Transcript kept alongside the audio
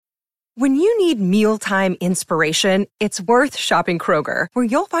When you need mealtime inspiration, it's worth shopping Kroger, where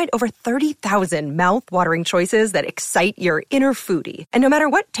you'll find over 30,000 mouth-watering choices that excite your inner foodie. And no matter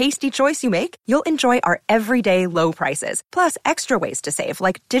what tasty choice you make, you'll enjoy our everyday low prices, plus extra ways to save,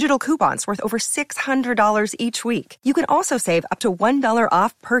 like digital coupons worth over $600 each week. You can also save up to $1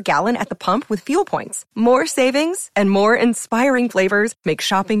 off per gallon at the pump with fuel points. More savings and more inspiring flavors make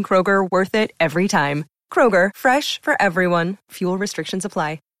shopping Kroger worth it every time. Kroger, fresh for everyone. Fuel restrictions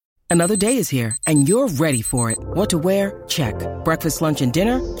apply. Another day is here, and you're ready for it. What to wear? Check. Breakfast, lunch, and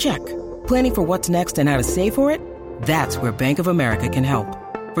dinner? Check. Planning for what's next and how to save for it? That's where Bank of America can help.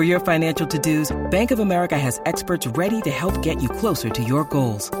 For your financial to-dos, Bank of America has experts ready to help get you closer to your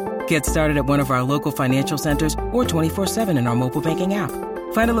goals. Get started at one of our local financial centers or 24/7 in our mobile banking app.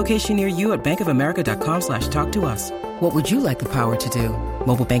 Find a location near you at bankofamerica.com/talktous. What would you like the power to do?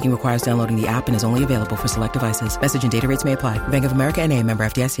 Mobile banking requires downloading the app and is only available for select devices. Message and data rates may apply. Bank of America NA, member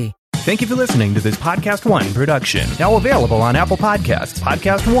FDIC. Thank you for listening to this Podcast One production. Now available on Apple Podcasts,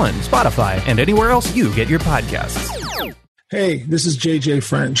 Podcast One, Spotify, and anywhere else you get your podcasts. Hey, this is JJ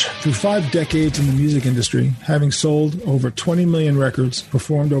French. Through 5 decades in the music industry, having sold over 20 million records,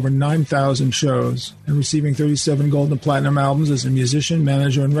 performed over 9,000 shows, and receiving 37 gold and platinum albums as a musician,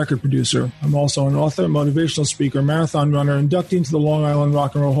 manager, and record producer, I'm also an author, motivational speaker, marathon runner, inductee into the Long Island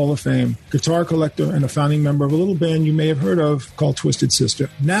Rock and Roll Hall of Fame, guitar collector, and a founding member of a little band you may have heard of called Twisted Sister.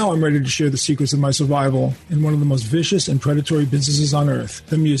 Now I'm ready to share the secrets of my survival in one of the most vicious and predatory businesses on earth,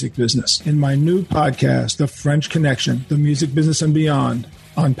 the music business, in my new podcast, The French Connection, the music business and beyond,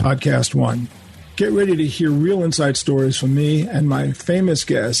 on Podcast One. Get ready to hear real inside stories from me and my famous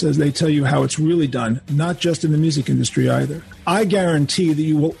guests as they tell you how it's really done, not just in the music industry either. I guarantee that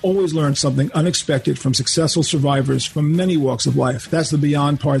you will always learn something unexpected from successful survivors from many walks of life. That's the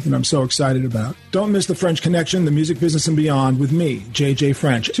beyond part that I'm so excited about. Don't miss The French Connection, the music business and beyond with me, JJ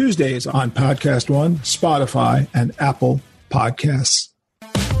French, Tuesdays on Podcast One, Spotify, and Apple Podcasts.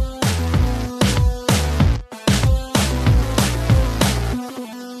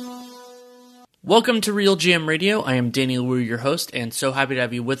 Welcome to Real GM Radio. I am Daniel Wu, your host, and so happy to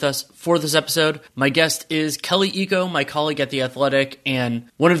have you with us for this episode. My guest is Kelly Iko, my colleague at The Athletic, and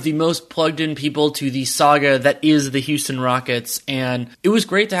one of the most plugged-in people to the saga that is the Houston Rockets. And it was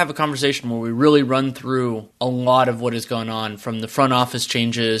great to have a conversation where we really run through a lot of what is going on, from the front office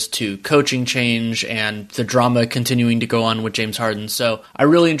changes to coaching change and the drama continuing to go on with James Harden. So I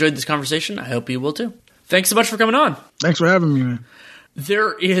really enjoyed this conversation. I hope you will too. Thanks so much for coming on. Thanks for having me, man.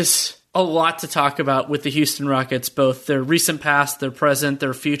 There is a lot to talk about with the Houston Rockets, both their recent past, their present,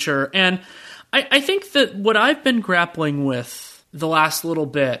 their future. And I think that what I've been grappling with the last little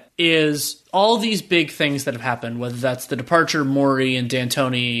bit is all these big things that have happened, whether that's the departure of Morey and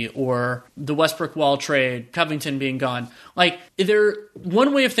D'Antoni or the Westbrook Wall trade, Covington being gone. Like,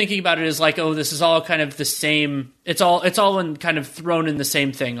 one way of thinking about it is like, oh, this is all kind of the same. It's all in kind of thrown in the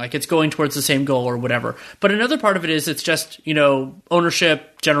same thing. Like, it's going towards the same goal or whatever. But another part of it is it's just,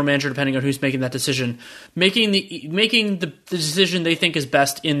 ownership, general manager, depending on who's making that decision, making the decision they think is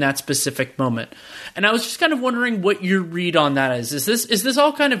best in that specific moment. And I was just kind of wondering what your read on that is. Is this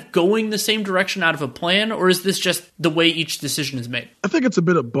all kind of going the same direction out of a plan, or is this just the way each decision is made? I think it's a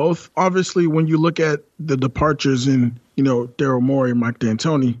bit of both. Obviously, when you look at the departures in, Daryl Morey and Mike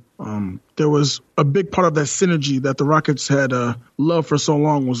D'Antoni, there was a big part of that synergy that the Rockets had loved for so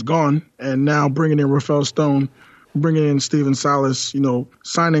long was gone. And now bringing in Rafael Stone, bringing in Steven Silas,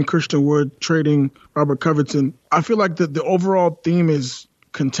 signing Christian Wood, trading Robert Covington. I feel like the overall theme is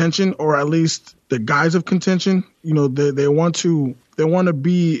contention, or at least the guise of contention. They want to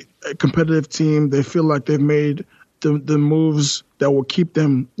be a competitive team. They feel like they've made the moves that will keep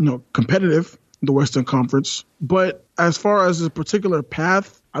them, competitive in the Western Conference. But as far as a particular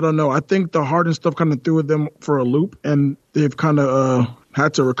path, I don't know. I think the Harden stuff kind of threw them for a loop, and they've kind of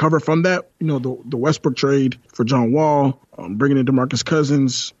had to recover from that. The Westbrook trade for John Wall, bringing in DeMarcus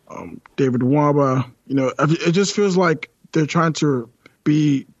Cousins, David Nwaba. It just feels like they're trying to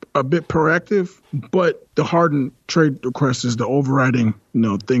be a bit proactive, but the Harden trade request is the overriding,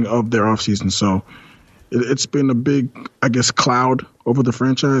 thing of their offseason. So it's been a big, cloud over the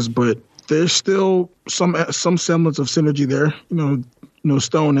franchise, but there's still some semblance of synergy there.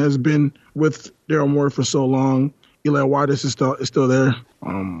 Stone has been with Daryl Morey for so long. Eli Wattis is still there.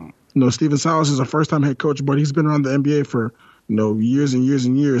 Steven Silas is a first-time head coach, but he's been around the NBA for years and years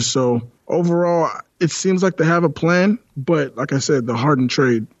and years. So overall, it seems like they have a plan, but like I said, the Harden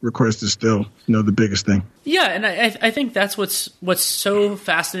trade request is still, the biggest thing. Yeah, and I think that's what's so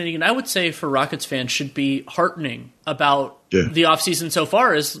fascinating, and I would say for Rockets fans should be heartening about the offseason so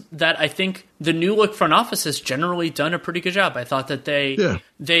far is that I think the new look front office has generally done a pretty good job. I thought that they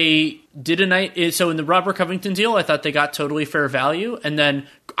did so in the Robert Covington deal, I thought they got totally fair value, and then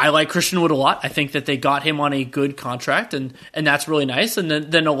I like Christian Wood a lot. I think that they got him on a good contract, and that's really nice. And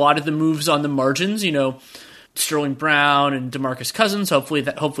then a lot of the moves on the margins, Sterling Brown and DeMarcus Cousins, hopefully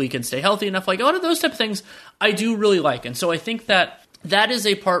he can stay healthy enough. Like a lot of those type of things I do really like. And so I think that is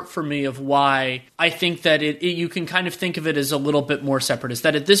a part for me of why I think that you can kind of think of it as a little bit more separate, is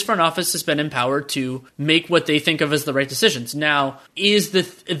that this front office has been empowered to make what they think of as the right decisions. Now, is the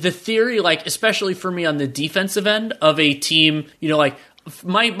theory, like, especially for me on the defensive end of a team, like,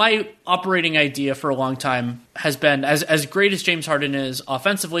 my operating idea for a long time has been, as great as James Harden is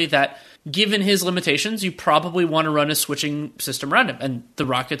offensively, that given his limitations, you probably want to run a switching system around him. And the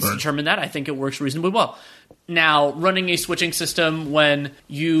Rockets determined that. I think it works reasonably well. Now, running a switching system when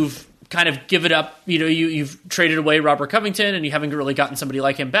you've kind of given up, you've traded away Robert Covington and you haven't really gotten somebody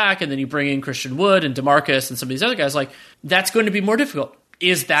like him back, and then you bring in Christian Wood and DeMarcus and some of these other guys, like, that's going to be more difficult.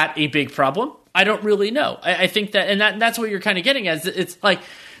 Is that a big problem? I don't really know. I think that, and that's what you're kind of getting at. It's like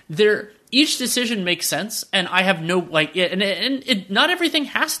each decision makes sense, and I have no not everything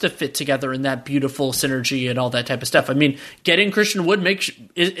has to fit together in that beautiful synergy and all that type of stuff. I mean, getting Christian Wood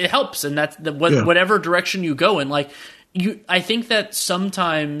it helps, and that's whatever direction you go in. Like I think that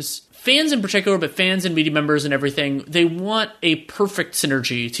sometimes fans in particular, but fans and media members and everything, they want a perfect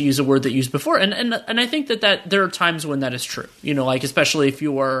synergy, to use a word that used before, and I think that there are times when that is true. Like especially if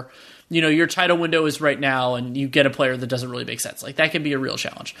you are. Your title window is right now and you get a player that doesn't really make sense. Like that can be a real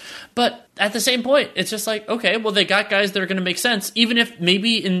challenge. But at the same point, it's just like, okay, well, they got guys that are going to make sense, even if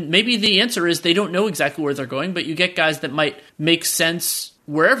maybe the answer is they don't know exactly where they're going, but you get guys that might make sense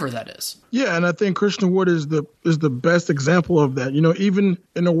wherever that is. Yeah, and I think Christian Wood is the best example of that. Even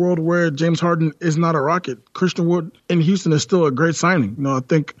in a world where James Harden is not a Rocket, Christian Wood in Houston is still a great signing. I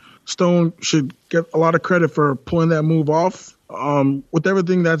think Stone should get a lot of credit for pulling that move off. With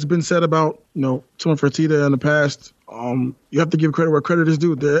everything that's been said about, Tony Fertitta in the past, you have to give credit where credit is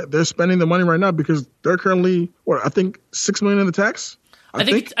due. They're spending the money right now because they're currently, I think $6 million in the tax. I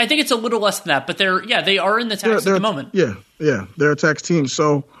think it's a little less than that, but they are in the tax at the moment. Yeah, they're a tax team.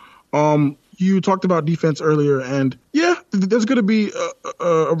 So, you talked about defense earlier, and there's going to be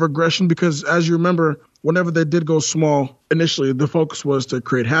a regression because, as you remember, whenever they did go small, initially the focus was to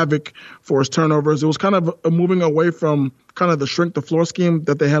create havoc, force turnovers. It was kind of a moving away from kind of the shrink the floor scheme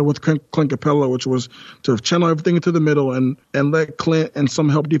that they had with Clint Capella, which was to channel everything into the middle and let Clint and some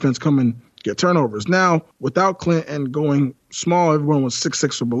help defense come and get turnovers. Now, without Clint and going small, everyone was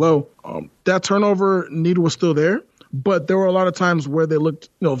 6'6" or below. That turnover need was still there. But there were a lot of times where they looked,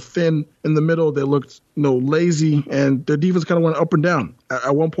 thin in the middle. They looked, lazy, and their defense kind of went up and down.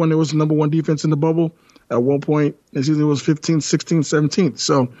 At one point, it was the number one defense in the bubble. At one point, this season it was 15th, 16th, 17th.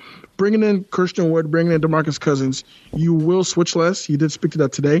 So bringing in Christian Wood, bringing in DeMarcus Cousins, you will switch less. He did speak to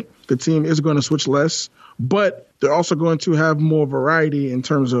that today. The team is going to switch less, but they're also going to have more variety in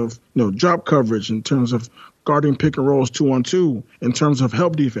terms of, drop coverage, in terms of guarding pick and rolls 2-on-2, in terms of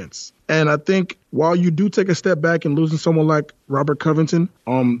help defense. And I think while you do take a step back and losing someone like Robert Covington,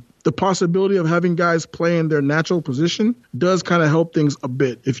 the possibility of having guys play in their natural position does kind of help things a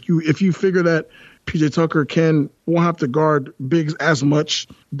bit. If you figure that PJ Tucker won't have to guard bigs as much,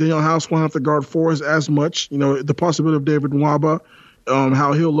 Daniel House won't have to guard fours as much, the possibility of David Nwaba,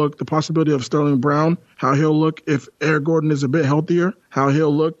 how he'll look, the possibility of Sterling Brown, how he'll look if Eric Gordon is a bit healthier, how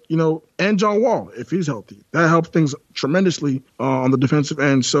he'll look, and John Wall if he's healthy. That helps things tremendously on the defensive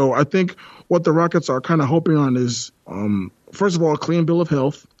end. So I think what the Rockets are kind of hoping on is, first of all, a clean bill of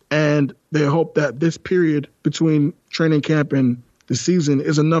health, and they hope that this period between training camp and the season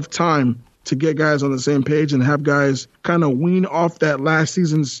is enough time to get guys on the same page and have guys kind of wean off that last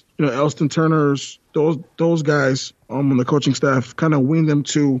season's, Elston Turner's, those guys on the coaching staff, kind of wean them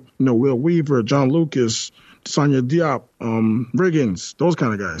to, Will Weaver, John Lucas, Sonia Diop, Riggins, those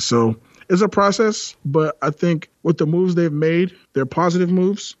kind of guys. So it's a process, but I think with the moves they've made, they're positive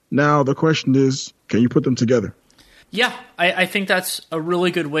moves. Now the question is, can you put them together? Yeah, I think that's a really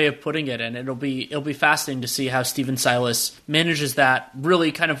good way of putting it, and it'll be fascinating to see how Stephen Silas manages that.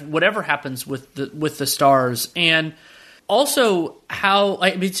 Really, kind of whatever happens with the stars, and also how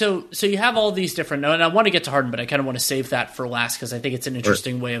so you have all these different. And I want to get to Harden, but I kind of want to save that for last because I think it's an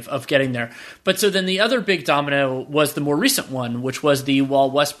interesting way of getting there. But so then the other big domino was the more recent one, which was the Wall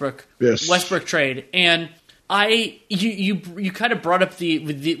Westbrook trade, and you kind of brought up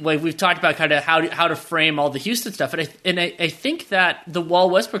the like we've talked about kind of how to frame all the Houston stuff, and I think that the Wall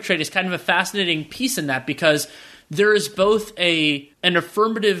Westbrook trade is kind of a fascinating piece in that, because there is both an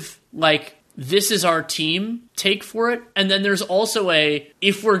affirmative, like, this is our team take for it, and then there's also a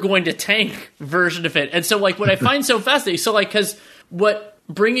if we're going to tank version of it. And so, like, what I find so fascinating, so like, because what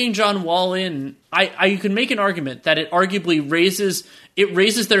bringing John Wall in, you can make an argument that it arguably raises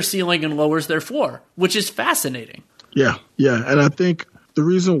their ceiling and lowers their floor, which is fascinating. Yeah, and I think the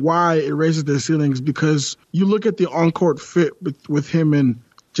reason why it raises their ceiling is because you look at the on-court fit with him and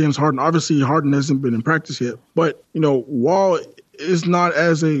James Harden. Obviously, Harden hasn't been in practice yet, but Wall is not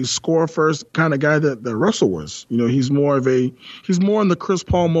as a score first kind of guy that Russell was. He's more in the Chris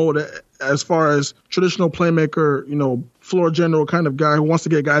Paul mode as far as traditional playmaker, floor general kind of guy who wants to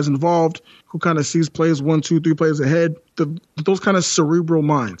get guys involved, who kind of sees plays 1, 2, 3 plays ahead. Those kind of cerebral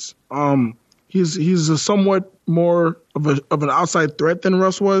minds. He's a somewhat more of an outside threat than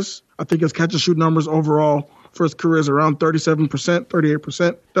Russ was. I think his catch and shoot numbers overall for his career is around 37%,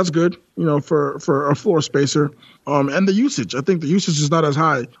 38%. That's good, for a floor spacer. And the usage, I think the usage is not as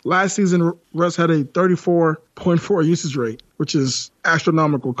high. Last season, Russ had a 34.4 usage rate, which is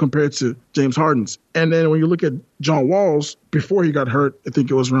astronomical compared to James Harden's. And then when you look at John Wall's, before he got hurt, I think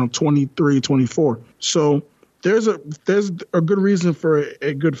it was around 23, 24. So there's a good reason for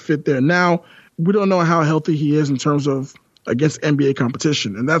a good fit there. Now, we don't know how healthy he is in terms of against NBA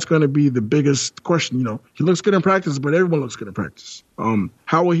competition, and that's going to be the biggest question. He looks good in practice, but everyone looks good in practice.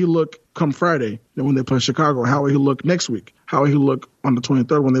 How will he look come Friday when they play Chicago? How will he look next week? How will he look on the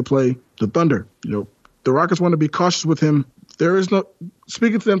 23rd when they play the Thunder? The Rockets want to be cautious with him. There is no,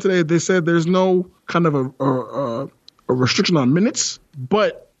 speaking to them today, they said there's no kind of a restriction on minutes,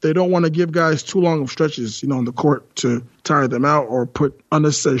 but they don't want to give guys too long of stretches, on the court to tire them out or put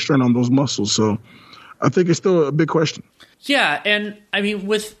unnecessary strain on those muscles. So I think it's still a big question. Yeah, and I mean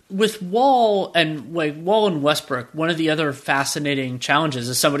with Wall and Westbrook, one of the other fascinating challenges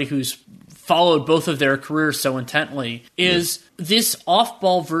as somebody who's followed both of their careers so intently is this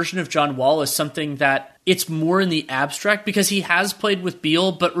off-ball version of John Wall is something that it's more in the abstract, because he has played with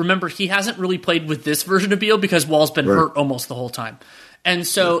Beal, but remember, he hasn't really played with this version of Beal because Wall's been hurt almost the whole time. And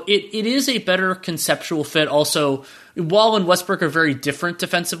so it is a better conceptual fit. Also, Wall and Westbrook are very different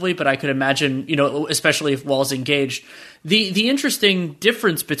defensively, but I could imagine, especially if Wall's engaged. The interesting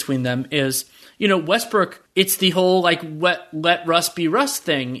difference between them is, Westbrook, it's the whole let Russ be Russ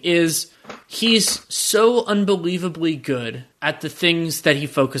thing, is he's so unbelievably good at the things that he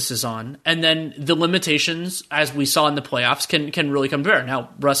focuses on, and then the limitations, as we saw in the playoffs, can really come to bear. Now,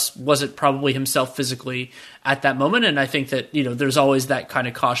 Russ wasn't probably himself physically at that moment, and I think that there's always that kind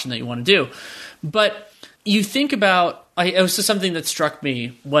of caution that you want to do. But you think about, it was just something that struck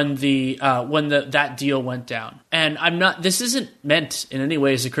me when that deal went down, and this isn't meant in any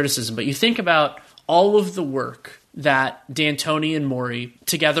way as a criticism, but you think about all of the work that D'Antoni and Morey,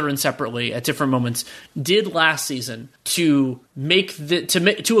 together and separately at different moments, did last season to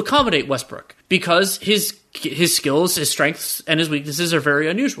accommodate Westbrook, because his skills, his strengths, and his weaknesses are very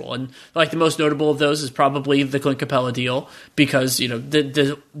unusual. And like the most notable of those is probably the Clint Capella deal, because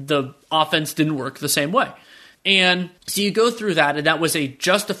the offense didn't work the same way. And so you go through that, and that was a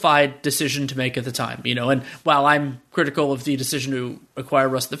justified decision to make at the time, And while I'm critical of the decision to acquire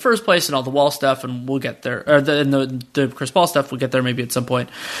Russ in the first place and all the Wall stuff, and we'll get there, or the Chris Paul stuff, we'll get there maybe at some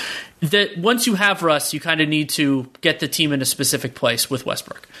point, that once you have Russ, you kind of need to get the team in a specific place with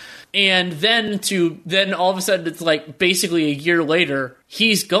Westbrook. And then all of a sudden it's like basically a year later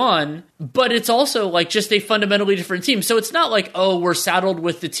he's gone, but it's also like just a fundamentally different team. So it's not like, we're saddled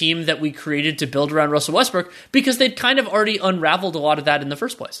with the team that we created to build around Russell Westbrook, because they'd kind of already unraveled a lot of that in the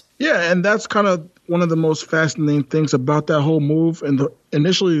first place. Yeah, and that's kind of one of the most fascinating things about that whole move. And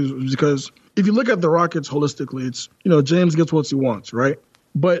initially, because if you look at the Rockets holistically, it's James gets what he wants, right?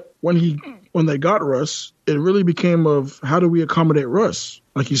 But when they got Russ, it really became of how do we accommodate Russ?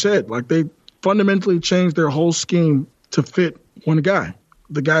 Like you said, like they fundamentally changed their whole scheme to fit one guy,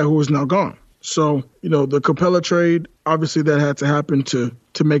 the guy who is now gone. So, the Capella trade, obviously that had to happen to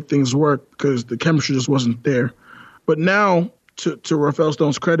make things work, because the chemistry just wasn't there. But now, to Rafael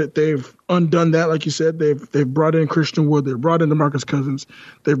Stone's credit, they've undone that. Like you said, they've brought in Christian Wood, they've brought in DeMarcus Cousins,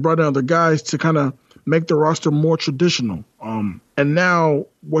 they've brought in other guys to kind of make the roster more traditional. And now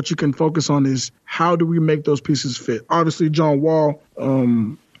what you can focus on is how do we make those pieces fit? Obviously, John Wall,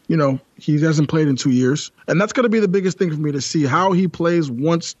 he hasn't played in 2 years. And that's going to be the biggest thing for me to see how he plays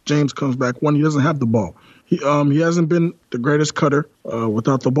once James comes back, when he doesn't have the ball. He hasn't been the greatest cutter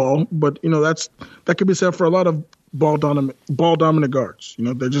without the ball. But, that could be said for a lot of ball dominant guards.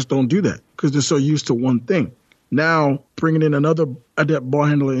 They just don't do that because they're so used to one thing. Now, bringing in another adept ball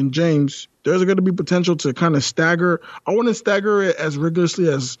handler in James, there's going to be potential to kind of stagger. I want to stagger it as rigorously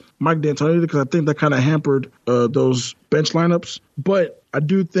as Mike D'Antoni did, because I think that kind of hampered those bench lineups. But I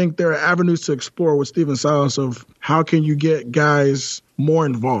do think there are avenues to explore with Stephen Silas of how can you get guys more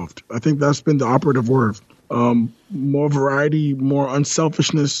involved. I think that's been the operative word. More variety, more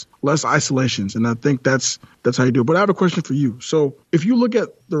unselfishness, less isolations. And I think that's how you do it. But I have a question for you. So if you look at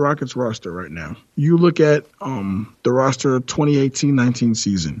the Rockets roster right now, you look at the roster 2018-19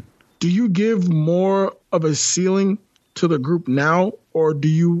 season, do you give more of a ceiling to the group now, or do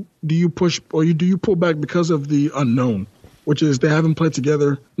you push, or do you pull back because of the unknown, which is they haven't played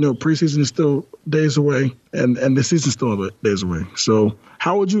together? Preseason is still days away, and the season's still days away. So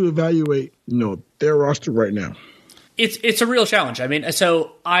how would you evaluate, their roster right now? It's a real challenge. I mean,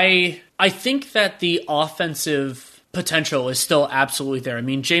 so I think that the offensive potential is still absolutely there. I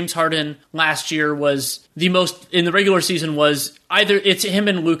mean, James Harden last year was the most, in the regular season, was either it's him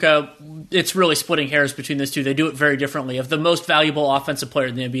and Luka. It's really splitting hairs between those two. They do it very differently. Of the most valuable offensive player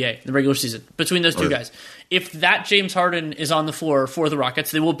in the NBA in the regular season, between those two guys, if that James Harden is on the floor for the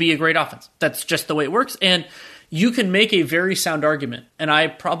Rockets, they will be a great offense. That's just the way it works. And you can make a very sound argument, and I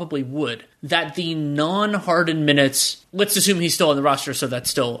probably would, that the non-Harden minutes, let's assume he's still on the roster, so that's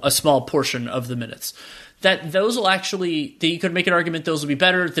still a small portion of the minutes, that those will actually, that you could make an argument those will be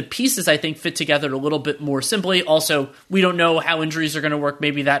better. The pieces, I think, fit together a little bit more simply. Also, we don't know how injuries are going to work.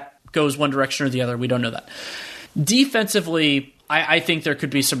 Maybe that goes one direction or the other. We don't know that. Defensively, I think there could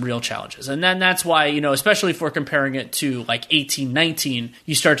be some real challenges. And then that's why, especially if we're comparing it to like 18-19,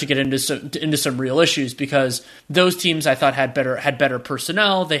 you start to get into some real issues, because those teams I thought had better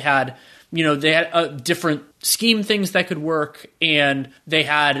personnel. They had different scheme things that could work, and they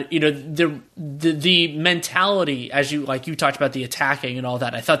had, the mentality, as you talked about the attacking and all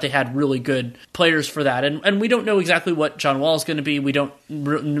that. I thought they had really good players for that. And we don't know exactly what John Wall is going to be. We don't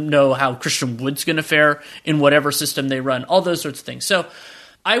know how Christian Wood's going to fare in whatever system they run, all those sorts of things. So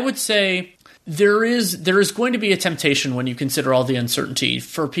I would say there is going to be a temptation, when you consider all the uncertainty,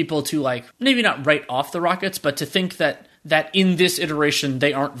 for people to maybe not write off the Rockets, but to think that in this iteration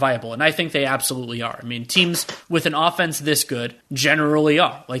they aren't viable. And I think they absolutely are. I mean, teams with an offense this good generally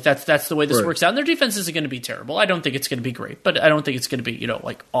are. That's the way this works out. And their defense isn't going to be terrible. I don't think it's going to be great, but I don't think it's going to be,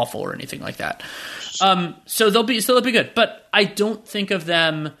 awful or anything like that. So they'll be good. But I don't think of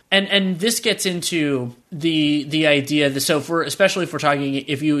them, and this gets into the idea that, especially if we're talking,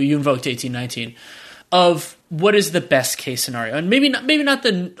 if you invoked 18-19, of what is the best case scenario. And maybe not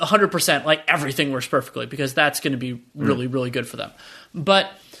the 100% everything works perfectly, because that's going to be really, really good for them.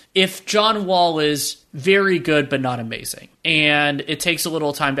 But if John Wall is very good but not amazing, and it takes a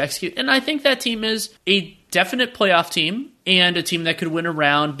little time to execute, and I think that team is a definite playoff team and a team that could win a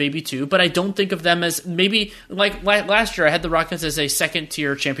round, maybe two, but I don't think of them as, maybe last year I had the Rockets as a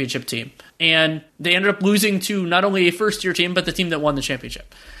second-tier championship team, and they ended up losing to not only a first-tier team, but the team that won the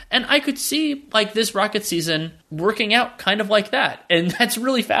championship. And I could see this Rocket season working out kind of like that. And that's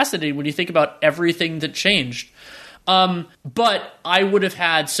really fascinating when you think about everything that changed. But I would have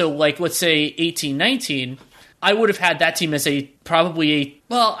had, let's say 18-19, I would have had that team as I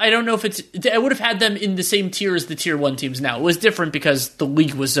don't know if I would have had them in the same tier as the tier 1 teams now. It was different because the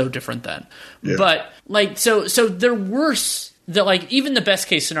league was so different then. Yeah. But so they're worse. That even the best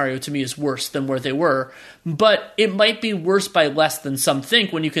case scenario to me is worse than where they were, but it might be worse by less than some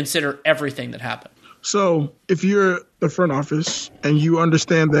think when you consider everything that happened. So if you're the front office and you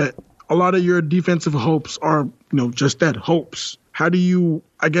understand that a lot of your defensive hopes are, just that, hopes, how do you,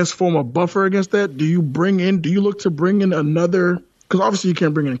 form a buffer against that? Do you look to bring in another, because obviously you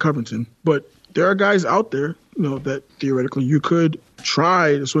can't bring in Covington, but there are guys out there, that theoretically you could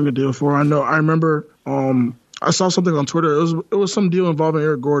try to swing a deal for. I remember, I saw something on Twitter. It was some deal involving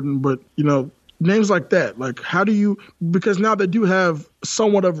Eric Gordon, but names like that. How do you? Because now they do have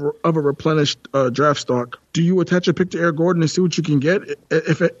somewhat of a replenished draft stock. Do you attach a pick to Eric Gordon and see what you can get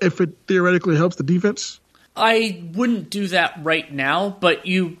if it theoretically helps the defense? I wouldn't do that right now, but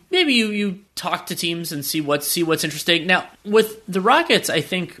you talk to teams and see what's interesting. Now with the Rockets, I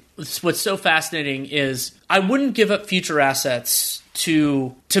think what's so fascinating is I wouldn't give up future assets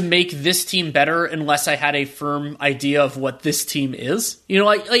to make this team better unless I had a firm idea of what this team is.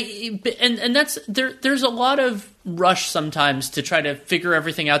 And that's there's a lot of rush sometimes to try to figure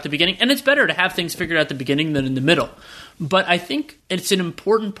everything out at the beginning, and it's better to have things figured out at the beginning than in the middle. But I think it's an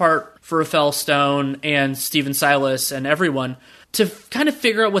important part for Rafael Stone and Stephen Silas and everyone to kind of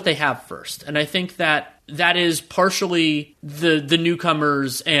figure out what they have first. And I think that is partially the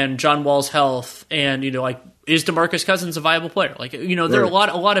newcomers and John Wall's health, and is DeMarcus Cousins a viable player? There are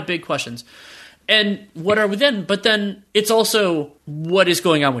a lot of big questions. And what are we then? But then it's also what is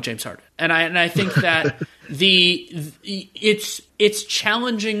going on with James Harden. And I think that it's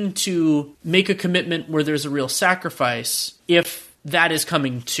challenging to make a commitment where there's a real sacrifice if that is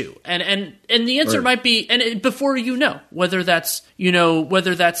coming too. And the answer might be, before whether that's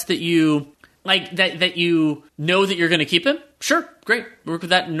that you like that you know that you're going to keep him. Sure, great, work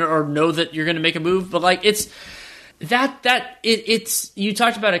with that, or know that you're going to make a move. But like it's you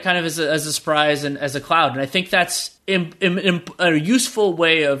talked about it kind of as a surprise and as a cloud, and I think that's a useful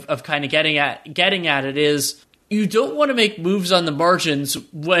way of kind of getting at it is you don't want to make moves on the margins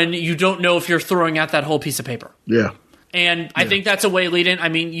when you don't know if you're throwing out that whole piece of paper. Yeah. And I think that's a way lead in. I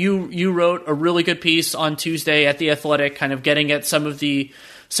mean, you wrote a really good piece on Tuesday at The Athletic, kind of getting at some of the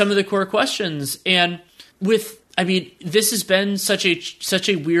core questions. And this has been such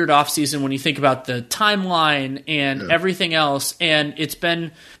a weird offseason when you think about the timeline and everything else, and it's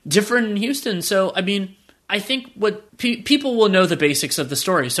been different in Houston. So, I mean, I think what people will know the basics of the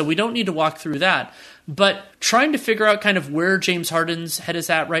story, so we don't need to walk through that. But trying to figure out kind of where James Harden's head is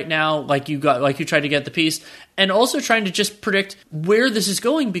at right now, like you tried to get the piece, and also trying to just predict where this is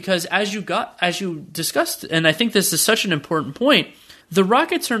going, because as you discussed, and I think this is such an important point, the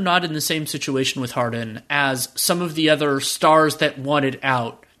Rockets are not in the same situation with Harden as some of the other stars that wanted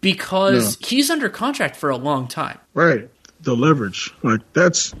out, because he's under contract for a long time. Right. The leverage. Like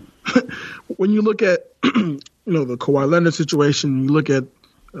that's when you look at the Kawhi Leonard situation, you look at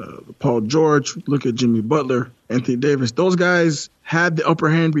Paul George, look at Jimmy Butler, Anthony Davis. Those guys had the upper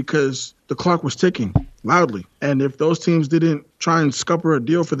hand because the clock was ticking loudly. And if those teams didn't try and scupper a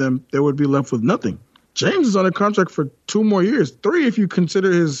deal for them, they would be left with nothing. James is under contract for 2 more years, 3 if you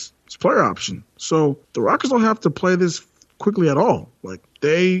consider his player option. So the Rockets don't have to play this quickly at all. Like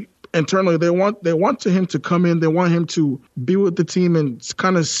they internally, they want him to come in. They want him to be with the team and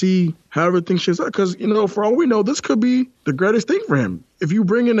kind of see how everything shakes out. Because, for all we know, this could be the greatest thing for him. If you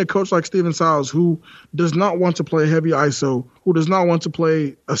bring in a coach like Stephen Silas, who does not want to play heavy ISO, who does not want to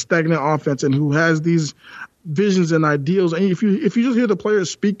play a stagnant offense, and who has these visions and ideals, and if you just hear the players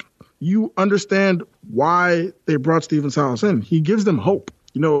speak, you understand why they brought Stephen Silas in. He gives them hope,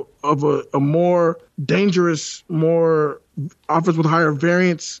 of a more dangerous, more offense with higher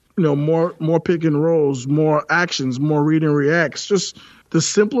variance, more pick and rolls, more actions, more read and reacts. Just the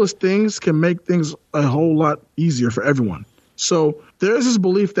simplest things can make things a whole lot easier for everyone. So there's this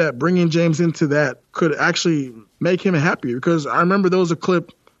belief that bringing James into that could actually make him happier, because I remember there was a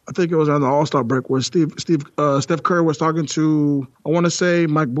clip, I think it was on the All-Star break, where Steph Curry was talking to, I want to say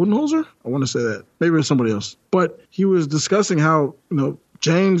Mike Budenholzer. I want to say that. Maybe it was somebody else. But he was discussing how,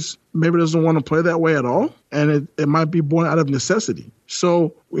 James maybe doesn't want to play that way at all, and it might be born out of necessity.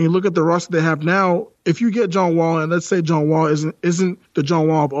 So when you look at the roster they have now, if you get John Wall, and let's say John Wall isn't the John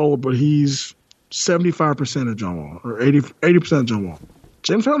Wall of old, but he's 75% of John Wall or 80% of John Wall,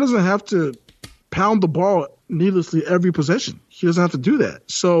 James Harden doesn't have to pound the ball needlessly every possession. He doesn't have to do that.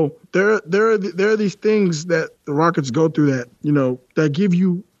 So there are these things that the Rockets go through that, that give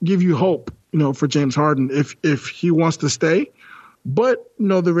you hope, for James Harden if he wants to stay. But,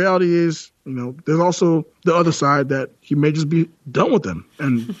 the reality is, there's also the other side that he may just be done with them.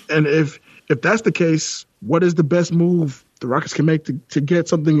 And if that's the case, what is the best move the Rockets can make to get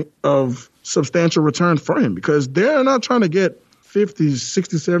something of substantial return for him? Because they're not trying to get 50s,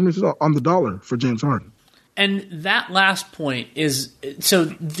 60s, 70s on the dollar for James Harden. And that last point is, so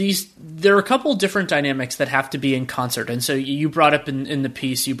there are a couple different dynamics that have to be in concert. And so you brought up in the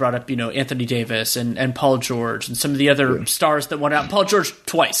piece, you brought up, Anthony Davis and Paul George and some of the other stars that wanted out. Paul George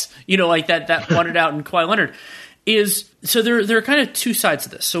twice, like that wanted out, and Kawhi Leonard. So there are kind of two sides to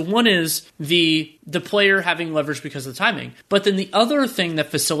this. So one is the player having leverage because of the timing. But then the other thing that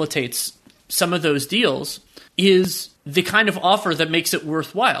facilitates some of those deals is the kind of offer that makes it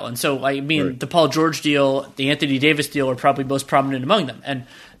worthwhile. And so, the Paul George deal, the Anthony Davis deal are probably most prominent among them. And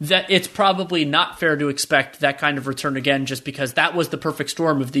that it's probably not fair to expect that kind of return again, just because that was the perfect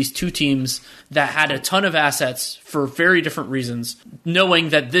storm of these two teams that had a ton of assets for very different reasons, knowing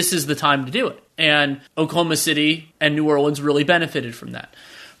that this is the time to do it. And Oklahoma City and New Orleans really benefited from that.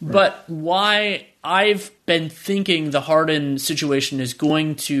 Right. But why I've been thinking the Harden situation is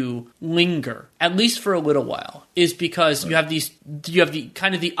going to linger, at least for a little while, is because you have the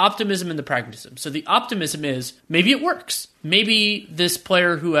kind of the optimism and the pragmatism. So the optimism is maybe it works. Maybe this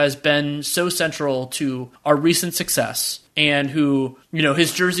player who has been so central to our recent success and who,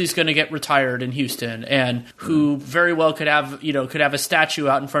 his jersey's going to get retired in Houston, and who very well could have a statue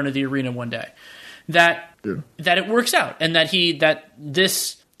out in front of the arena one day, that it works out, and that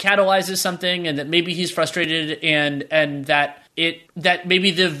this catalyzes something, and that maybe he's frustrated, and that that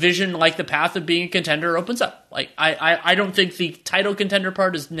maybe the vision, like the path of being a contender, opens up. Like I don't think the title contender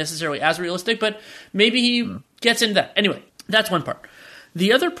part is necessarily as realistic, but maybe he gets into that. Anyway, that's one part.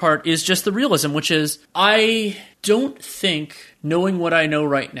 The other part is just the realism, which is I don't think, knowing what I know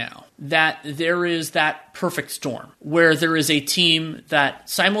right now, that there is that perfect storm where there is a team that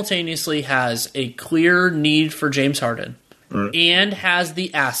simultaneously has a clear need for James Harden and has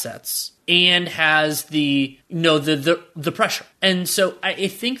the assets and has the pressure. And so I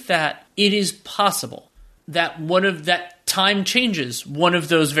think that it is possible that that time changes one of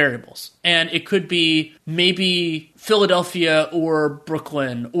those variables. And it could be maybe Philadelphia or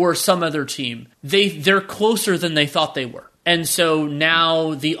Brooklyn or some other team. They're closer than they thought they were. And so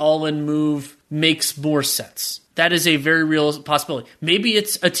now the all-in move makes more sense. That is a very real possibility. Maybe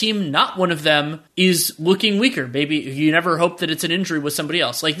it's a team, not one of them, is looking weaker. Maybe you never hope that it's an injury with somebody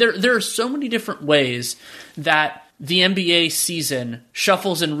else. Like there are so many different ways that the NBA season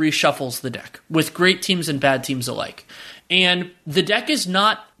shuffles and reshuffles the deck with great teams and bad teams alike. And the deck is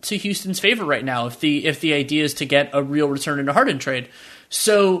not to Houston's favor right now if the idea is to get a real return in a Harden trade.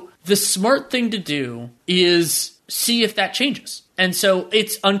 So the smart thing to do is see if that changes. And so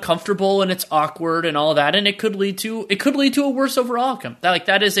it's uncomfortable and it's awkward and all of that, and it could lead to a worse overall outcome.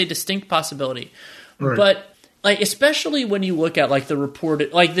 That is a distinct possibility. Right. But especially when you look at the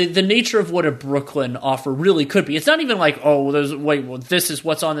reported, the nature of what a Brooklyn offer really could be. It's not even this is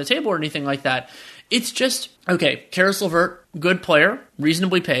what's on the table or anything like that. It's just, okay, Karis LeVert, good player,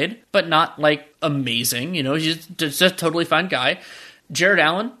 reasonably paid, but not amazing. He's just a totally fine guy. Jared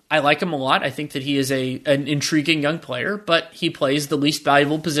Allen, I like him a lot. I think that he is an intriguing young player, but he plays the least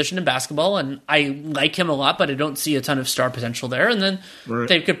valuable position in basketball, and I like him a lot, but I don't see a ton of star potential there. And then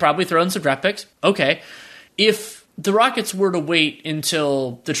they could probably throw in some draft picks. Okay, if the Rockets were to wait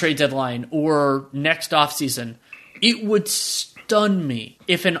until the trade deadline or next offseason, it would stun me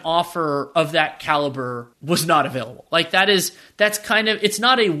if an offer of that caliber was not available. That's kind of, it's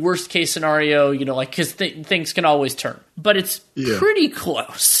not a worst case scenario, because things can always turn, but it's pretty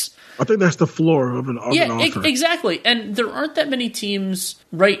close. I think that's the floor of an offer. Exactly. And there aren't that many teams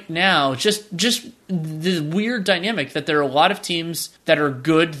right now, just the weird dynamic that there are a lot of teams that are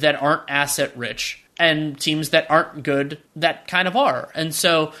good that aren't asset rich and teams that aren't good that kind of are. And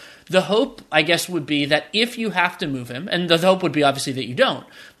so the hope, I guess, would be that if you have to move him, and the hope would be obviously that you don't,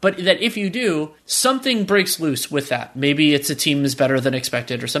 but that if you do, something breaks loose with that. Maybe it's a team is better than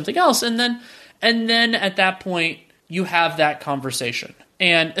expected or something else, and then at that point you have that conversation.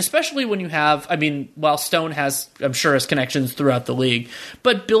 And especially when you have, while Stone has connections throughout the league,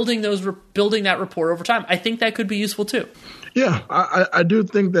 but building that rapport over time, I think that could be useful too. Yeah, I do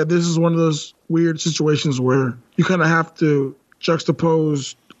think that this is one of those weird situations where you kind of have to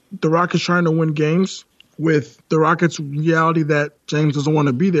juxtapose the Rockets trying to win games with the Rockets' reality that James doesn't want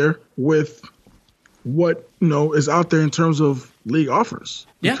to be there with what, is out there in terms of league offers.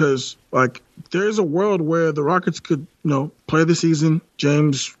 Yeah. Because, there's a world where the Rockets could, play the season.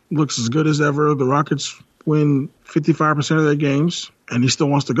 James looks as good as ever. The Rockets win 55% of their games, and he still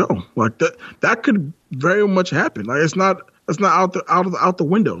wants to go. That could very much happen. It's not out the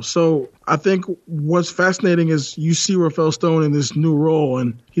window. So I think what's fascinating is you see Rafael Stone in this new role,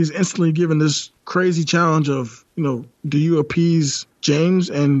 and he's instantly given this crazy challenge of, do you appease James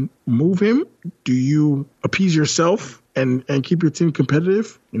and move him? Do you appease yourself and keep your team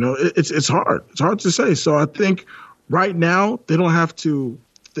competitive? It's hard. It's hard to say. So I think right now they don't have to.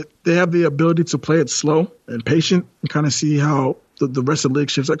 They have the ability to play it slow and patient and kind of see how the rest of the league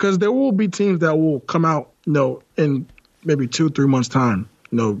shifts. Because there will be teams that will come out, in maybe 2-3 months' time,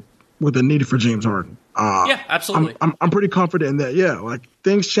 with a need for James Harden. Yeah, absolutely. I'm pretty confident in that. Yeah,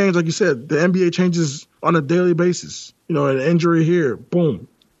 things change, like you said. The NBA changes on a daily basis. An injury here, boom.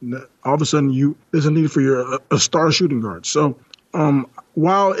 All of a sudden, there's a need for a star shooting guard. So,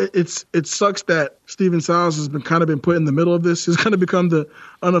 while it sucks that Stephen Silas has been put in the middle of this, he's kind of become the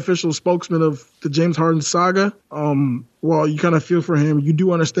unofficial spokesman of the James Harden saga. While you kind of feel for him, you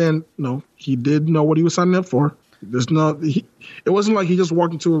do understand. He did know what he was signing up for. It wasn't like he just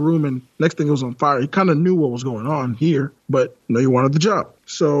walked into a room and next thing it was on fire. He kind of knew what was going on here, but he wanted the job.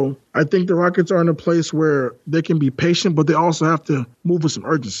 So I think the Rockets are in a place where they can be patient, but they also have to move with some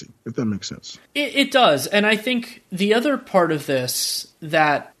urgency, if that makes sense. It does. And I think the other part of this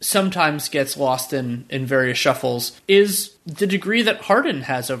that sometimes gets lost in various shuffles is the degree that Harden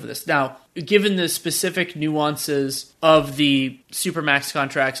has over this. Now, given the specific nuances of the Supermax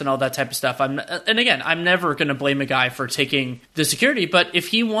contracts and all that type of stuff, I'm never going to blame a guy for taking the security, but if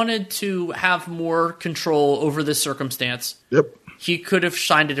he wanted to have more control over this circumstance, he could have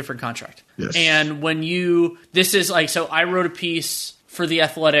signed a different contract. Yes. And this is like, so I wrote a piece for The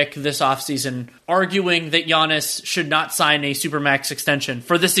Athletic this offseason arguing that Giannis should not sign a Supermax extension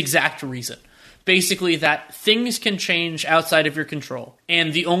for this exact reason. Basically, that things can change outside of your control.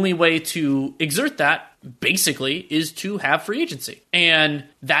 And the only way to exert that, basically, is to have free agency. And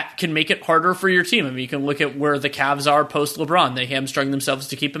that can make it harder for your team. I mean, you can look at where the Cavs are post-LeBron. They hamstrung themselves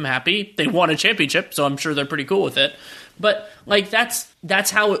to keep him happy. They won a championship, so I'm sure they're pretty cool with it. But, like, that's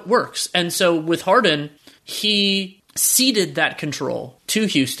how it works. And so with Harden, he ceded that control to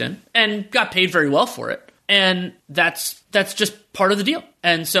Houston and got paid very well for it. And that's just part of the deal.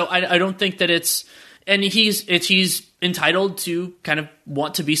 And so I don't think that he's entitled to kind of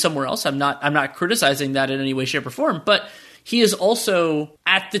want to be somewhere else. I'm not criticizing that in any way, shape, or form, but he is also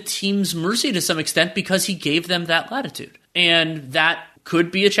at the team's mercy to some extent because he gave them that latitude. And that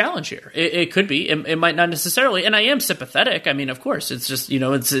could be a challenge here. It could be. It might not necessarily. And I am sympathetic. I mean, of course, it's just,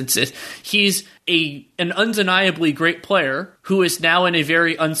 he's an undeniably great player who is now in a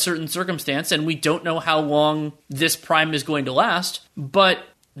very uncertain circumstance, and we don't know how long this prime is going to last. But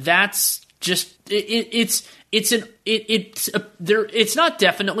that's just it's not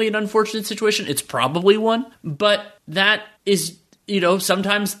definitely an unfortunate situation. It's probably one, but that is.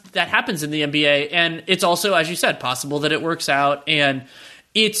 Sometimes that happens in the NBA, and it's also, as you said, possible that it works out, and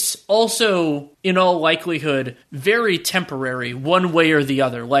it's also, in all likelihood, very temporary, one way or the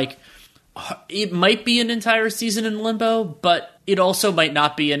other. Like, it might be an entire season in limbo, but it also might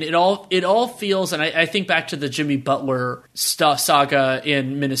not be, and it all feels, and I think back to the Jimmy Butler saga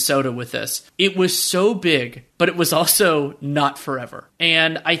in Minnesota with this. It was so big, but it was also not forever,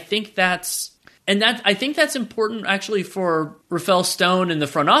 and I think that's important actually for Rafael Stone and the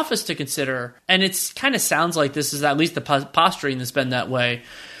front office to consider. And it kind of sounds like this is at least the posturing that's been that way.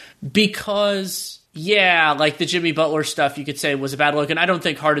 Because, yeah, like the Jimmy Butler stuff you could say was a bad look. And I don't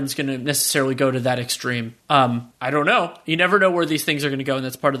think Harden's going to necessarily go to that extreme. I don't know. You never know where these things are going to go. And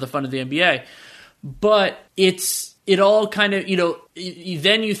that's part of the fun of the NBA. But it all kind of,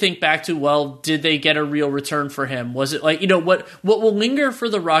 then you think back to, well, did they get a real return for him? Was it like, what will linger for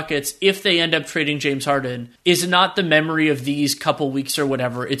the Rockets if they end up trading James Harden is not the memory of these couple weeks or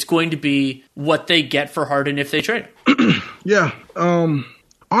whatever. It's going to be what they get for Harden if they trade him. Yeah.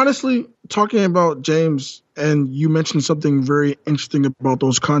 Honestly, talking about James, and you mentioned something very interesting about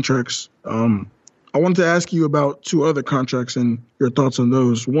those contracts. I wanted to ask you about two other contracts and your thoughts on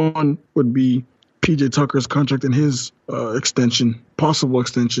those. One would be PJ Tucker's contract and his possible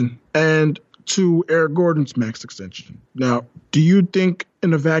extension, and to Eric Gordon's max extension. Now, do you think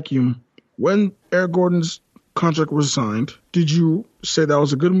in a vacuum, when Eric Gordon's contract was signed, did you say that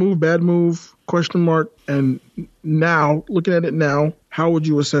was a good move, bad move, question mark? And now, looking at it now, how would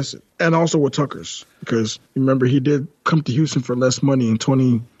you assess it? And also with Tucker's, because remember, he did come to Houston for less money in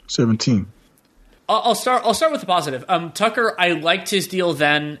 2017. I'll start with the positive. Tucker, I liked his deal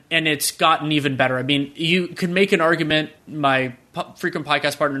then, and it's gotten even better. I mean, you could make an argument, my frequent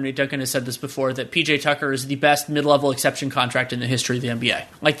podcast partner Nate Duncan has said this before, that PJ Tucker is the best mid-level exception contract in the history of the NBA.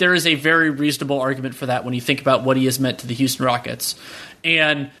 Like, there is a very reasonable argument for that when you think about what he has meant to the Houston Rockets.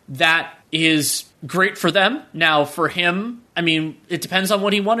 And that is great for them. Now, for him, I mean, it depends on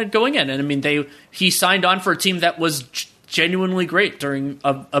what he wanted going in. And I mean, he signed on for a team that was genuinely great during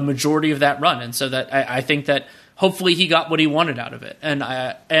a majority of that run, and so that I think that hopefully he got what he wanted out of it.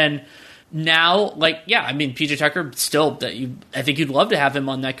 And now, like, yeah, I mean, PJ Tucker still I think you'd love to have him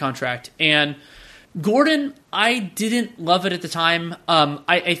on that contract. And Gordon, I didn't love it at the time.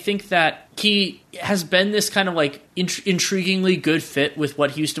 I think that he has been this kind of like intriguingly good fit with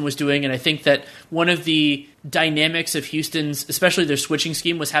what Houston was doing, and I think that one of the dynamics of Houston's, especially their switching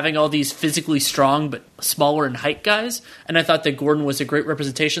scheme, was having all these physically strong but smaller in height guys, and I thought that Gordon was a great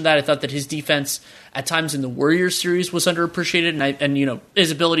representation of that. I thought that his defense at times in the Warriors series was underappreciated, and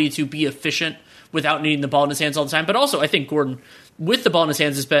his ability to be efficient without needing the ball in his hands all the time. But also, I think Gordon, with the ball in his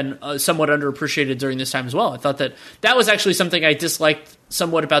hands, has been somewhat underappreciated during this time as well. I thought that was actually something I disliked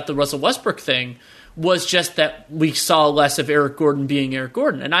somewhat about the Russell Westbrook thing, was just that we saw less of Eric Gordon being Eric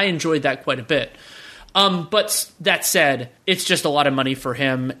Gordon, and I enjoyed that quite a bit. But that said, it's just a lot of money for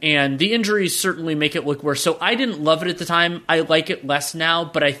him, and the injuries certainly make it look worse. So I didn't love it at the time. I like it less now,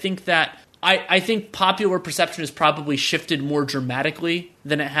 but I think that I think popular perception has probably shifted more dramatically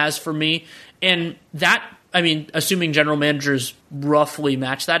than it has for me. And that, I mean, assuming general managers roughly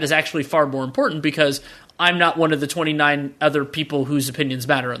match that, is actually far more important, because I'm not one of the 29 other people whose opinions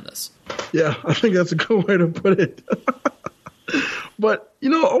matter on this. Yeah, I think that's a good way to put it. But,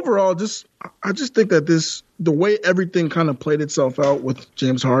 overall, I just think that this the way everything kind of played itself out with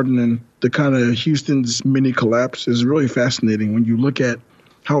James Harden and the kind of Houston's mini collapse is really fascinating when you look at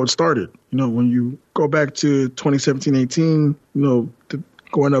how it started. When you go back to 2017-18,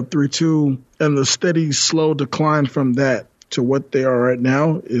 going up 3-2, and the steady, slow decline from that to what they are right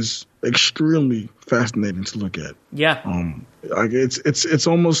now is extremely fascinating to look at. Yeah. Like it's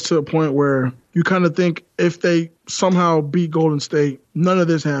almost to a point where you kind of think if they somehow beat Golden State, none of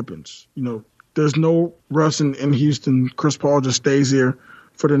this happens. There's no Russ in Houston. Chris Paul just stays here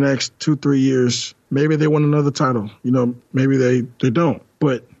for the next 2-3 years. Maybe they win another title. Maybe they don't.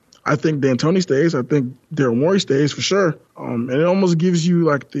 But I think D'Antoni stays. I think Daryl Morey stays for sure. And it almost gives you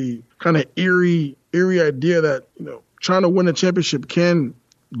like the kind of eerie idea that, trying to win a championship can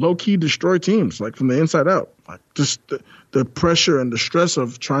low-key destroy teams, like from the inside out. Like just the pressure and the stress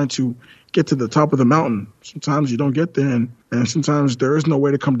of trying to get to the top of the mountain. Sometimes you don't get there, and sometimes there is no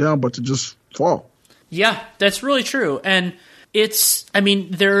way to come down but to just fall. Yeah, that's really true. And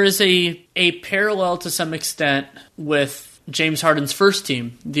there is a parallel to some extent with James Harden's first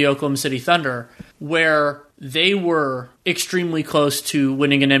team, the Oklahoma City Thunder, where they were extremely close to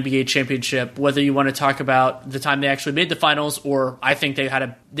winning an NBA championship, whether you want to talk about the time they actually made the finals, or I think they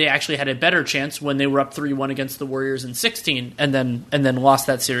actually had a better chance when they were up 3-1 against the Warriors in 16 and then lost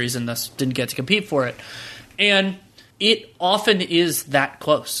that series and thus didn't get to compete for it. And it often is that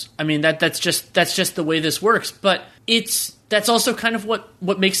close. That's just the way this works, but that's also kind of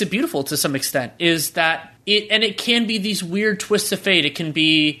what makes it beautiful to some extent, is that it can be these weird twists of fate. It can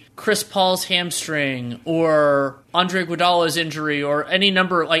be Chris Paul's hamstring or Andre Iguodala's injury or any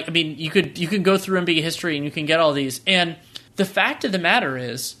number. You can go through NBA history and you can get all these. And the fact of the matter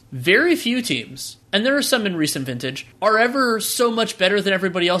is, very few teams, and there are some in recent vintage, are ever so much better than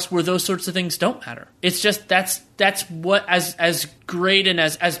everybody else where those sorts of things don't matter. It's just that's what as great and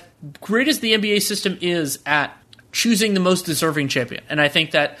as great as the NBA system is at choosing the most deserving champion. And I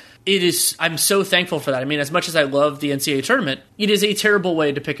think that I'm so thankful for that. As much as I love the NCAA tournament, it is a terrible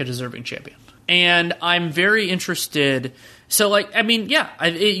way to pick a deserving champion. And I'm very interested. So,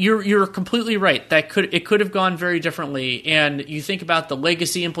 you're completely right. It could have gone very differently. And you think about the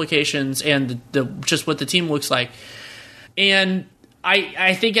legacy implications and the just what the team looks like. And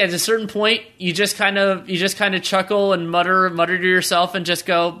I think at a certain point you just kind of chuckle and mutter to yourself and just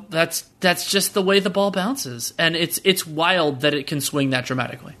go, that's just the way the ball bounces, and it's wild that it can swing that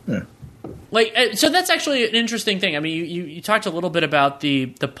dramatically. Yeah. So that's actually an interesting thing. You talked a little bit about the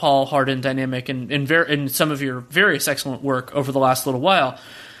Paul Harden dynamic in some of your various excellent work over the last little while.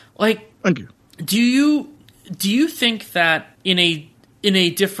 Thank you. Do you think that in a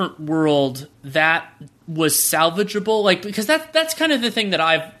different world that was salvageable? Because that's kind of the thing that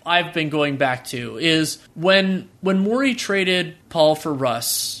I've been going back to, is when Morey traded Paul for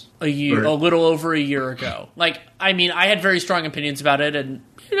Russ a little over a year ago. I had very strong opinions about it, and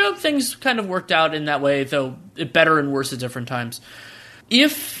things kind of worked out in that way, though better and worse at different times.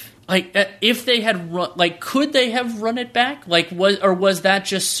 If they had run, could they have run it back? Was that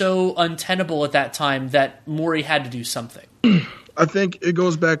just so untenable at that time that Morey had to do something? I think it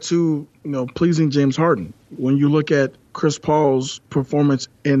goes back to, pleasing James Harden. When you look at Chris Paul's performance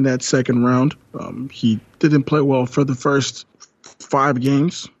in that second round, he didn't play well for the first 5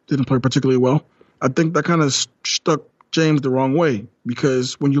 games, didn't play particularly well. I think that kind of stuck James the wrong way,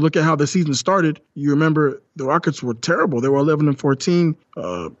 because when you look at how the season started, you remember the Rockets were terrible. They were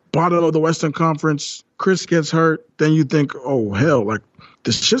 11-14, bottom of the Western Conference. Chris gets hurt. Then you think, oh, hell,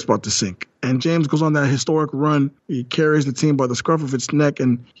 this ship's about to sink. And James goes on that historic run. He carries the team by the scruff of its neck,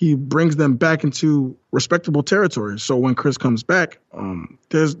 and he brings them back into respectable territory. So when Chris comes back,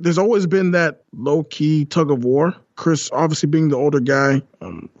 there's always been that low-key tug of war. Chris, obviously being the older guy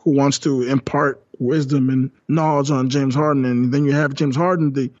who wants to impart wisdom and knowledge on James Harden. And then you have James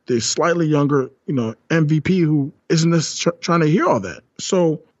Harden, the slightly younger, MVP, who isn't trying to hear all that.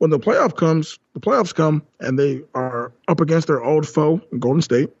 So when the playoffs come and they are up against their old foe, Golden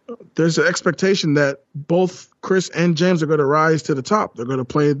State, there's an expectation that both Chris and James are going to rise to the top. They're going to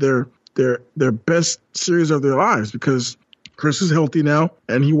play their best series of their lives, because Chris is healthy now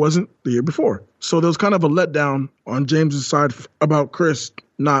and he wasn't the year before. So there was kind of a letdown on James's side about Chris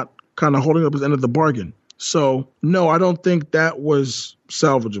not kind of holding up his end of the bargain. So, no, I don't think that was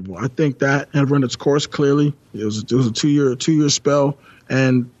salvageable. I think that had run its course clearly. It was a 2-year spell.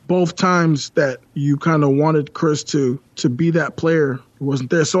 And both times that you kind of wanted Chris to be that player who wasn't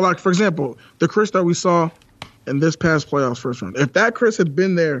there. So, for example, the Chris that we saw in this past playoffs first round, if that Chris had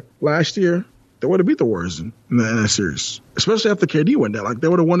been there last year, they would have beat the Warriors in that series, especially after KD went there. They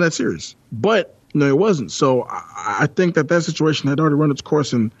would have won that series. But, no, it wasn't. So I think that situation had already run its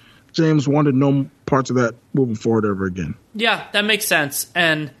course, and James wanted no parts of that moving forward ever again. Yeah, that makes sense.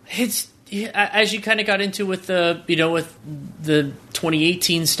 And it's, as you kind of got into with the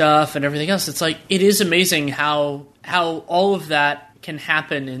 2018 stuff and everything else, it's like, it is amazing how all of that can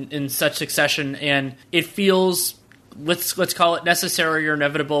happen in such succession, and it feels, let's call it necessary or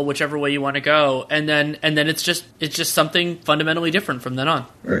inevitable, whichever way you want to go, and then it's just something fundamentally different from then on.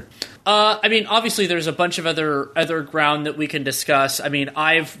 Right. I mean, obviously, there's a bunch of other ground that we can discuss. I mean,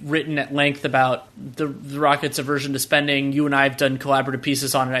 I've written at length about the Rockets' aversion to spending. You and I have done collaborative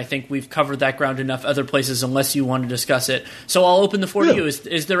pieces on it. I think we've covered that ground enough other places, unless you want to discuss it. So I'll open the floor to you.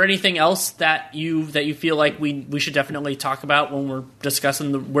 Is there anything else that you feel like we should definitely talk about when we're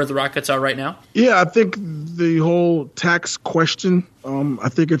discussing where the Rockets are right now? Yeah, I think the whole tax question, I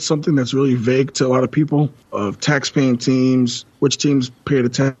think it's something that's really vague to a lot of people, of tax-paying teams, which teams pay the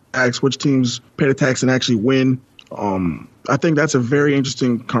tax, which teams pay the tax and actually win. I think that's a very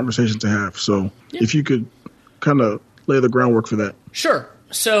interesting conversation to have. So if you could kind of lay the groundwork for that. Sure.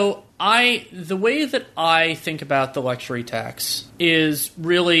 So the way that I think about the luxury tax is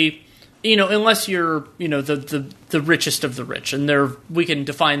really, unless you're, the richest of the rich, and we can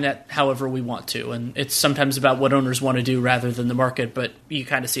define that however we want to, and it's sometimes about what owners want to do rather than the market, but you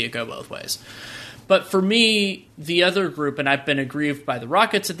kind of see it go both ways. But for me, the other group, and I've been aggrieved by the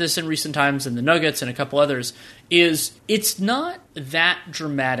Rockets at this in recent times, and the Nuggets and a couple others, is it's not that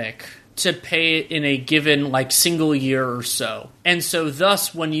dramatic to pay it in a given single year or so. And so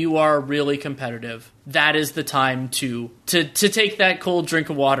thus, when you are really competitive, that is the time to take that cold drink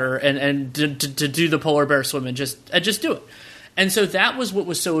of water and to do the polar bear swim and just do it. And so that was what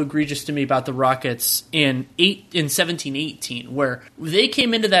was so egregious to me about the Rockets in 17-18, where they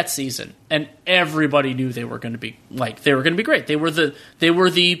came into that season and everybody knew they were going to be great. They were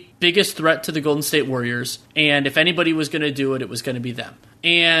the biggest threat to the Golden State Warriors, and if anybody was going to do it, it was going to be them.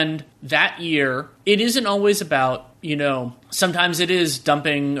 And that year, it isn't always about, sometimes it is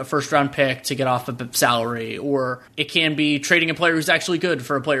dumping a first-round pick to get off a salary, or it can be trading a player who's actually good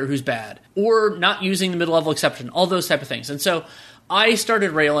for a player who's bad, or not using the mid-level exception, all those type of things. And so I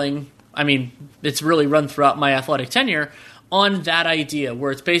started railing, it's really run throughout my athletic tenure, on that idea,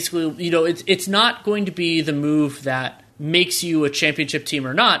 where it's basically, it's not going to be the move that makes you a championship team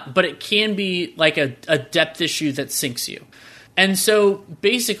or not, but it can be like a depth issue that sinks you. And so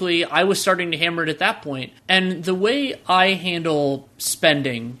basically, I was starting to hammer it at that point. And the way I handle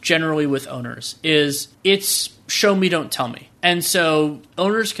spending generally with owners is it's show me, don't tell me. And so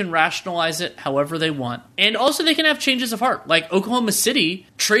owners can rationalize it however they want. And also they can have changes of heart. Like Oklahoma City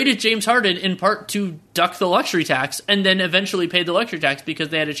traded James Harden in part to duck the luxury tax and then eventually paid the luxury tax because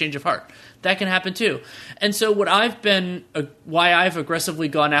they had a change of heart. That can happen too. And so why I've aggressively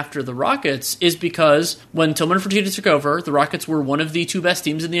gone after the Rockets is because when Tillman Fertitta took over, the Rockets were one of the two best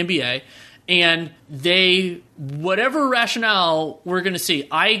teams in the NBA. And whatever rationale we're going to see,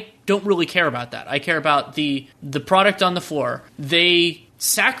 I don't really care about that. I care about the product on the floor. They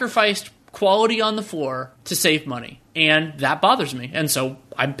sacrificed quality on the floor to save money, and that bothers me. And so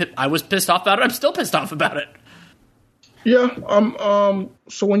I was pissed off about it. I'm still pissed off about it. Yeah.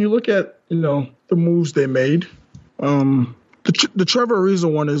 So when you look at the moves they made, the Trevor Ariza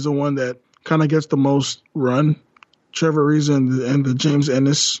one is the one that kind of gets the most run. Trevor Ariza and the James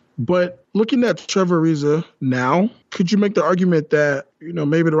Ennis. But looking at Trevor Ariza now, could you make the argument that,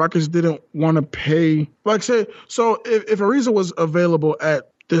 maybe the Rockets didn't want to pay, so if Ariza was available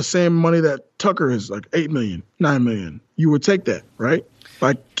at the same money that Tucker is, like $8 million, $9 million, you would take that, right?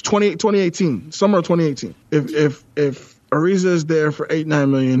 Like 2018, summer of 2018. If Ariza is there for $8-9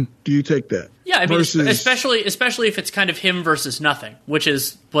 million, do you take that? Yeah, especially if it's kind of him versus nothing, which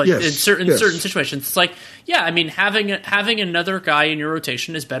is in certain situations. It's like, having another guy in your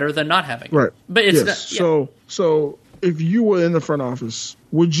rotation is better than not having. Right. But it's not, yeah. So if you were in the front office,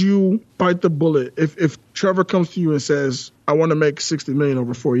 would you bite the bullet if Trevor comes to you and says, I want to make $60 million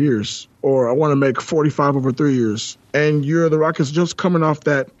over 4 years, or I want to make 45 over 3 years, and you're the Rockets just coming off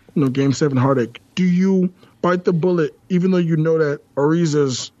that Game 7 heartache? Do you bite the bullet, even though you know that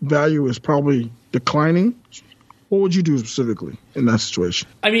Ariza's value is probably declining? What would you do specifically in that situation?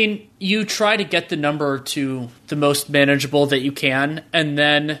 You try to get the number to the most manageable that you can, and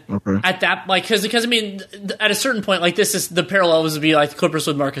then at that, because at a certain point, this is the parallel would be like the Clippers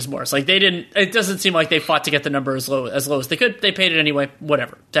with Marcus Morris. It doesn't seem like they fought to get the number as low as they could. They paid it anyway.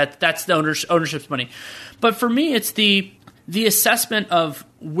 Whatever. That's the ownership's money. But for me, it's the assessment of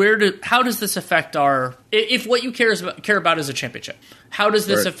how does this affect if what you care about is a championship? How does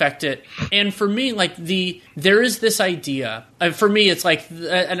this affect it? And for me, like there is this idea. For me, it's like,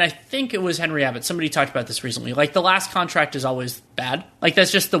 and I think it was Henry Abbott. Somebody talked about this recently. Like the last contract is always bad. Like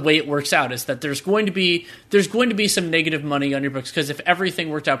that's just the way it works out. Is that there's going to be some negative money on your books because if everything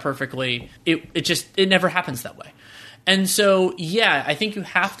worked out perfectly, it never happens that way. And so, yeah, I think you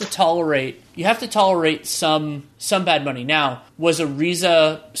have to tolerate some bad money. Now, was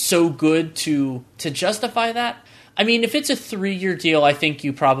Ariza so good to justify that? I mean, if it's a 3-year deal, I think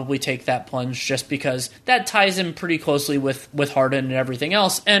you probably take that plunge just because that ties in pretty closely with Harden and everything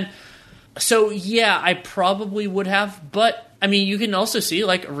else. And so, yeah, I probably would have. But, I mean, you can also see,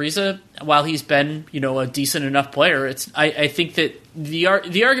 like, Ariza, while he's been, a decent enough player, I think that the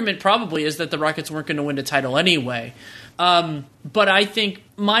argument probably is that the Rockets weren't going to win a title anyway. But I think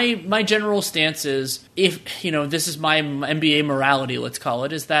my general stance is, if this is my NBA morality, let's call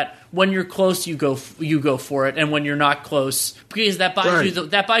it, is that when you're close, you go for it, and when you're not close, because that buys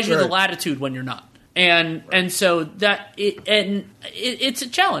you the latitude when you're not. And so that it's a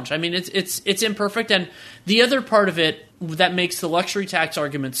challenge. I mean, it's imperfect, and the other part of it that makes the luxury tax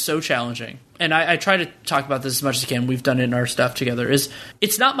argument so challenging, and I try to talk about this as much as I can, we've done it in our stuff together, is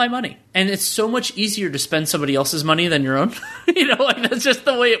it's not my money. And it's so much easier to spend somebody else's money than your own. Like that's just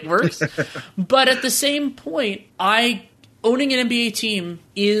the way it works. But at the same point, owning an NBA team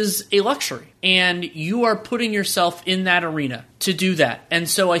is a luxury, and you are putting yourself in that arena to do that. And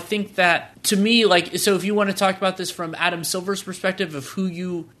so I think that, to me, so if you want to talk about this from Adam Silver's perspective of who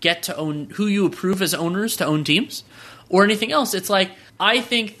you get to own, who you approve as owners to own teams, or anything else, it's like, I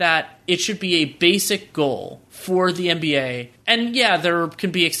think that it should be a basic goal for the NBA. And yeah, there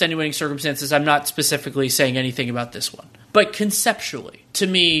can be extenuating circumstances. I'm not specifically saying anything about this one. But conceptually, to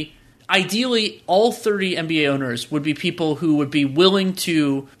me, ideally, all 30 NBA owners would be people who would be willing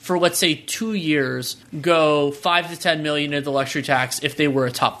to, for let's say 2 years, go $5 to $10 million in the luxury tax if they were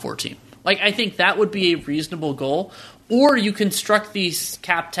a top 4 team. Like, I think that would be a reasonable goal. Or you construct the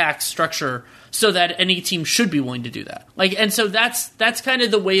cap tax structure so that any team should be willing to do that. And so that's kind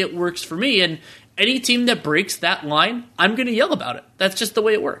of the way it works for me. And any team that breaks that line, I'm going to yell about it. That's just the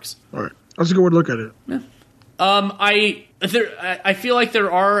way it works. All right, that's a good way to look at it. Yeah. I feel like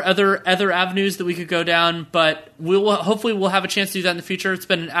there are other avenues that we could go down, but hopefully we'll have a chance to do that in the future. It's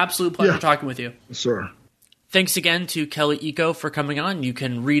been an absolute pleasure talking with you. Yes, sir. Thanks again to Kelly Iko for coming on. You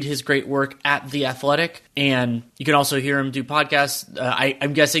can read his great work at The Athletic, and you can also hear him do podcasts.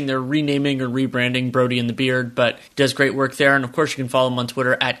 I'm guessing they're renaming or rebranding Brody and the Beard, but he does great work there. And, of course, you can follow him on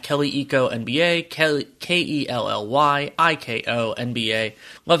Twitter at Kelly Iko NBA, KELLYIKO NBA.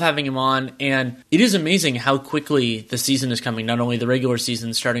 Love having him on, and it is amazing how quickly the season is coming. Not only the regular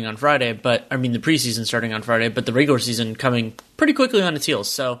season starting on Friday, the preseason starting on Friday, but the regular season coming pretty quickly on its heels.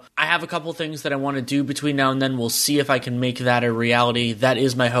 So I have a couple things that I want to do between now and then. We'll see if I can make that a reality. That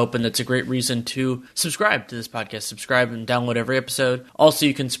is my hope, and that's a great reason to subscribe to this podcast. Subscribe and download every episode. Also,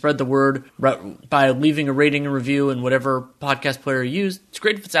 you can spread the word by leaving a rating and review in whatever podcast player you use. It's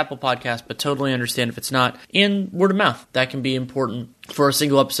great if it's Apple Podcast, but totally understand if it's not. And word of mouth. That can be important for a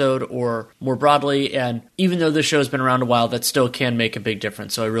single episode or more broadly. And even though this show has been around a while, that still can make a big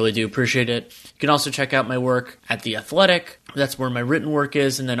difference. So I really do appreciate it. You can also check out my work at The Athletic. That's where my written work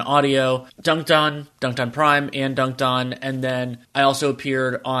is. And then audio, Dunked On Prime and Dunked On. And then I also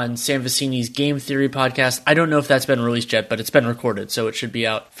appeared on Sam Vecini's Game Theory podcast. I don't know if that's been released yet, but it's been recorded, so it should be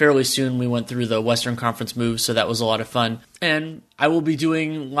out fairly soon. We went through the Western Conference moves, so that was a lot of fun. And I will be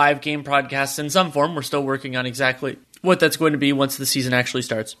doing live game podcasts in some form. We're still working on exactly what that's going to be once the season actually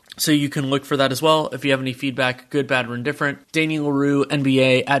starts. So you can look for that as well. If you have any feedback, good, bad, or indifferent, Danny Leroux,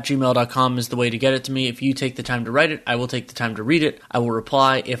 NBA at gmail.com is the way to get it to me. If you take the time to write it, I will take the time to read it. I will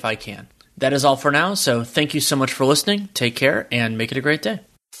reply if I can. That is all for now. So thank you so much for listening. Take care and make it a great day.